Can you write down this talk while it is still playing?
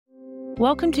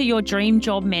Welcome to your Dream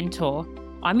Job Mentor.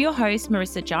 I'm your host,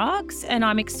 Marissa Jarks, and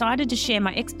I'm excited to share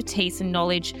my expertise and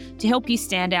knowledge to help you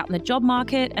stand out in the job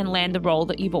market and land the role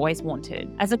that you've always wanted.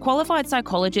 As a qualified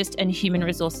psychologist and human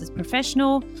resources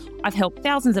professional, I've helped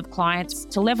thousands of clients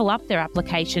to level up their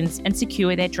applications and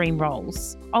secure their dream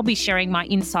roles. I'll be sharing my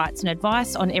insights and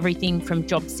advice on everything from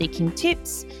job seeking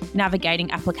tips,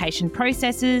 navigating application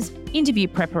processes, interview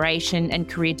preparation, and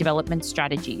career development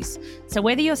strategies. So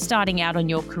whether you're starting out on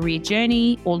your career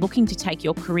journey or looking to take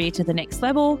your career to the next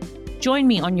level, join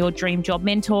me on your Dream Job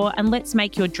Mentor and let's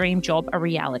make your dream job a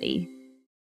reality.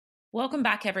 Welcome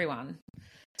back, everyone.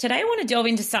 Today I want to delve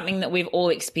into something that we've all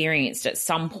experienced at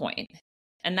some point,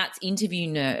 and that's interview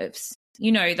nerves.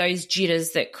 You know, those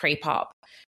jitters that creep up,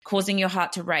 causing your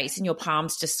heart to race and your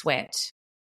palms to sweat.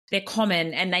 They're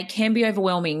common and they can be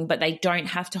overwhelming, but they don't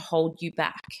have to hold you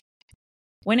back.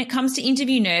 When it comes to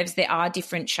interview nerves, there are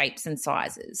different shapes and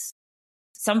sizes.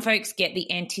 Some folks get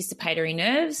the anticipatory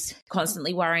nerves,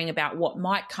 constantly worrying about what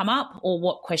might come up or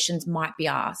what questions might be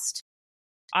asked.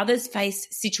 Others face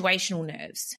situational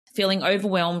nerves, feeling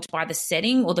overwhelmed by the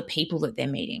setting or the people that they're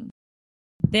meeting.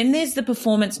 Then there's the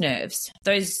performance nerves,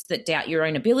 those that doubt your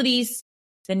own abilities,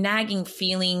 the nagging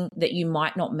feeling that you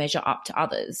might not measure up to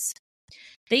others.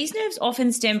 These nerves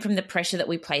often stem from the pressure that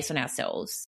we place on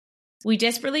ourselves. We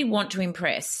desperately want to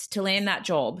impress, to land that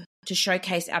job, to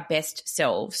showcase our best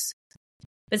selves.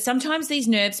 But sometimes these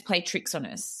nerves play tricks on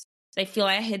us. They fill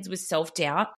our heads with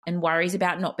self-doubt and worries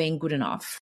about not being good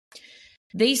enough.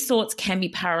 These thoughts can be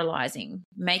paralyzing,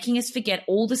 making us forget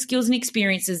all the skills and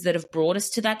experiences that have brought us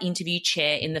to that interview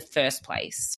chair in the first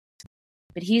place.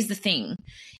 But here's the thing,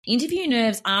 interview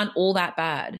nerves aren't all that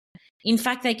bad. In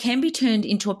fact, they can be turned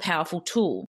into a powerful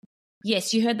tool.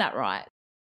 Yes, you heard that right.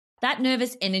 That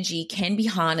nervous energy can be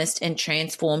harnessed and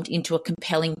transformed into a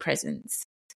compelling presence,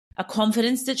 a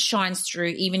confidence that shines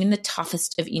through even in the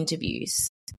toughest of interviews.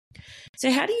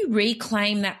 So how do you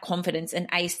reclaim that confidence and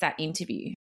ace that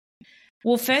interview?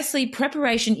 Well, firstly,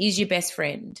 preparation is your best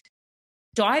friend.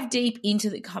 Dive deep into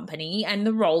the company and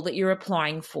the role that you're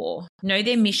applying for. Know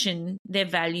their mission, their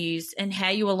values, and how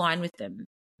you align with them.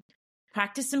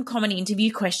 Practice some common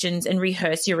interview questions and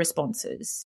rehearse your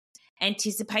responses.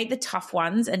 Anticipate the tough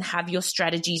ones and have your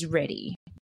strategies ready.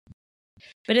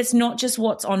 But it's not just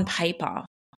what's on paper.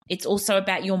 It's also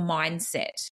about your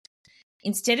mindset.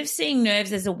 Instead of seeing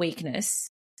nerves as a weakness,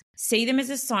 see them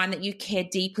as a sign that you care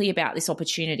deeply about this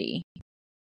opportunity.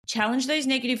 Challenge those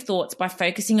negative thoughts by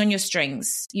focusing on your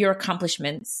strengths, your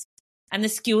accomplishments, and the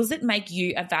skills that make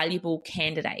you a valuable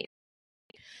candidate.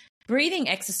 Breathing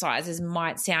exercises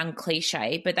might sound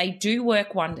cliche, but they do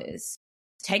work wonders.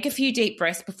 Take a few deep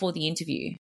breaths before the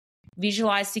interview.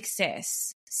 Visualize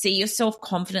success. See yourself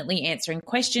confidently answering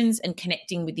questions and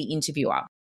connecting with the interviewer.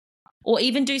 Or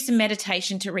even do some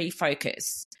meditation to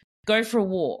refocus. Go for a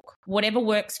walk. Whatever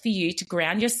works for you to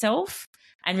ground yourself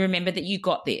and remember that you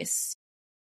got this.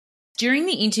 During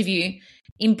the interview,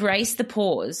 embrace the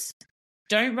pause.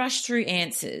 Don't rush through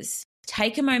answers.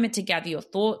 Take a moment to gather your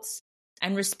thoughts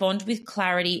and respond with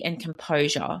clarity and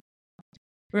composure.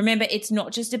 Remember, it's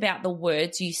not just about the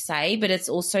words you say, but it's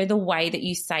also the way that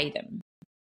you say them.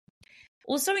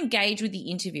 Also engage with the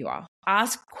interviewer.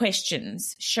 Ask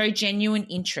questions. Show genuine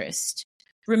interest.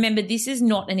 Remember, this is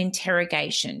not an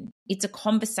interrogation. It's a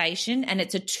conversation and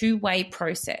it's a two-way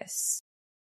process.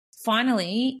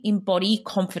 Finally, embody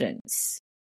confidence.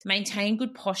 Maintain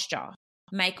good posture.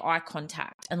 Make eye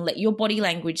contact and let your body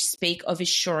language speak of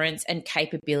assurance and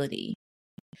capability.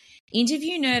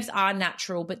 Interview nerves are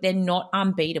natural, but they're not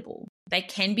unbeatable. They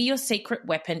can be your secret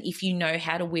weapon if you know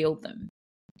how to wield them.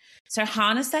 So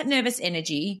harness that nervous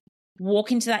energy,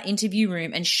 walk into that interview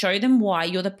room and show them why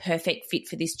you're the perfect fit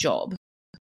for this job.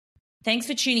 Thanks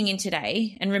for tuning in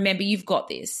today, and remember, you've got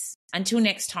this. Until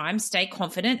next time, stay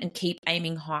confident and keep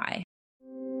aiming high.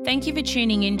 Thank you for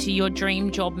tuning in to your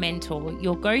Dream Job Mentor,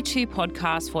 your go-to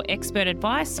podcast for expert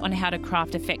advice on how to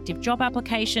craft effective job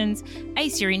applications,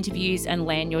 ace your interviews, and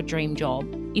land your dream job.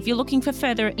 If you're looking for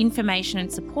further information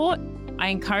and support, I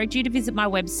encourage you to visit my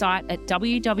website at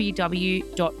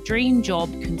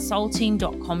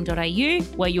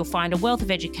www.dreamjobconsulting.com.au, where you'll find a wealth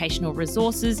of educational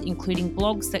resources, including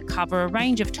blogs that cover a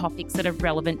range of topics that are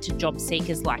relevant to job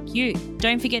seekers like you.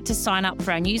 Don't forget to sign up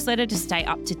for our newsletter to stay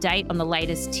up to date on the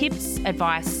latest tips,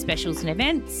 advice, specials, and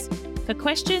events. For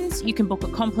questions, you can book a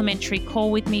complimentary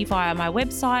call with me via my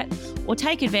website or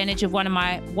take advantage of one of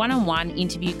my one-on-one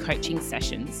interview coaching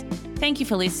sessions. Thank you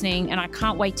for listening, and I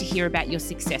can't wait to hear about your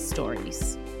success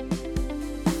stories.